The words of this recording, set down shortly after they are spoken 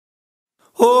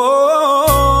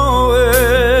Oh,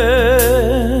 yeah.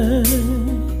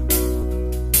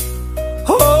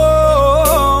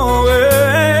 Oh, yeah.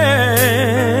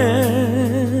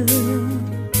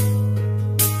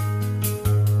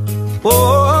 Oh,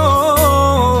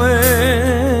 yeah.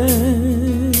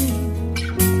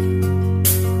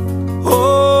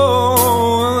 Oh,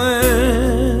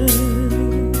 yeah.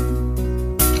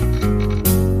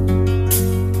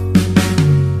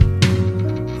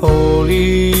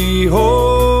 Holy,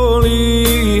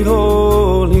 holy,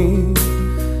 holy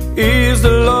is the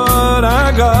Lord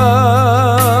our God.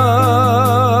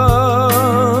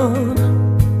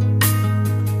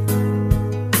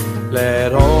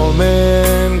 Let all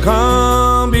men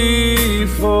come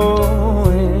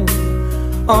before Him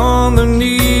on their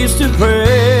knees to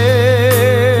pray.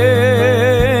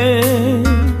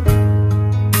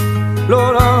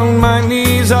 Lord, on my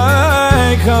knees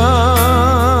I come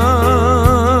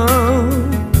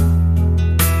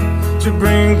to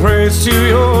bring praise to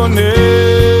your name.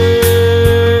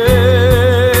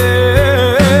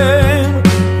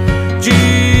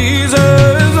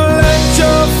 Jesus, let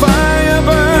your fire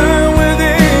burn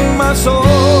within my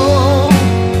soul.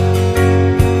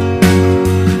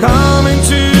 Come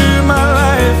into my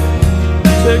life,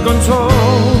 take control.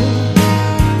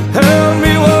 Help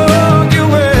me walk your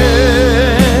way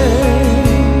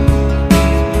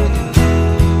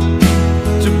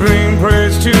to bring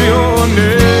praise to your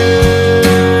name.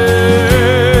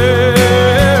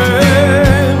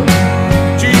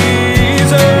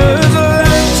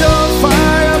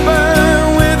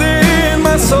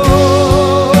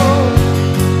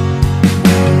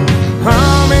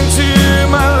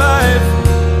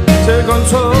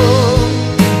 Control.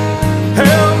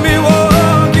 Help me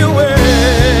walk your way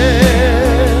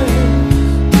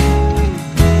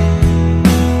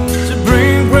to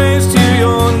bring praise to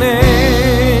your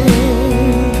name.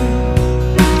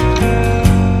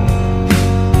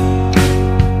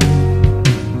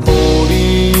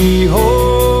 Holy,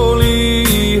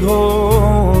 holy,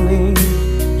 holy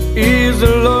is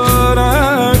the Lord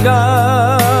our God.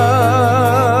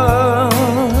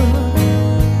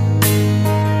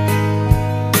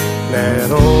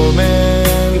 Let all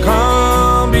men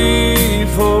come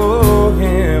before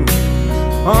Him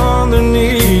on their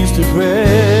knees to pray.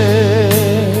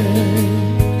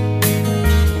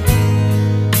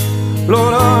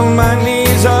 Lord, on my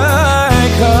knees I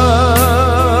come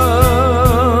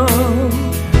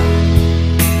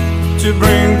to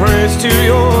bring praise to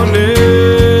your name.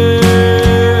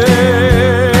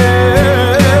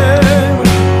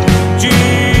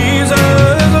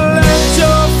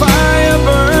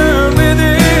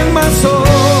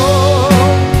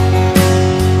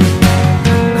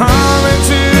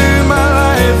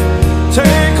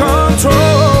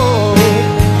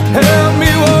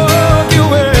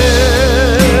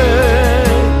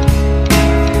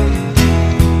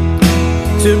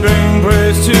 To bring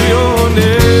praise to your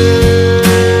name.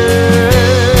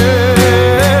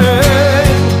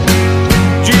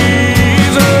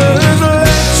 Jesus,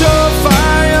 let your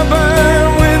fire burn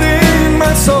within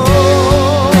my soul.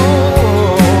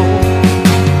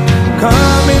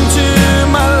 Come into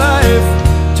my life,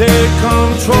 take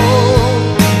control.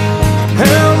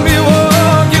 Help me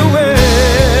walk your way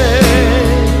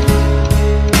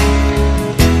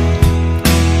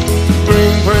to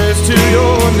bring praise to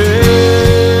your name.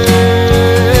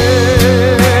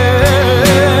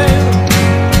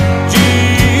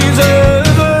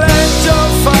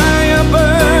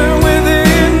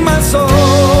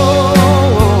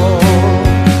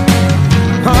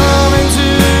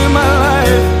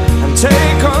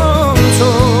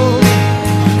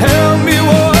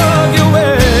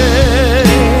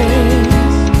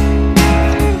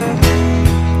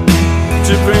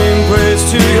 To bring praise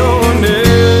to your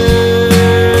name.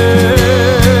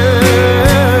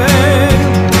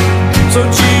 So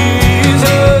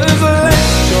Jesus,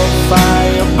 let your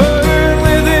fire burn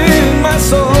within my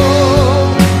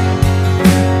soul.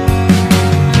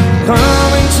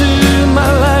 Come into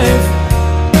my life,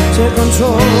 take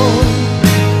control.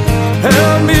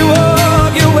 Help me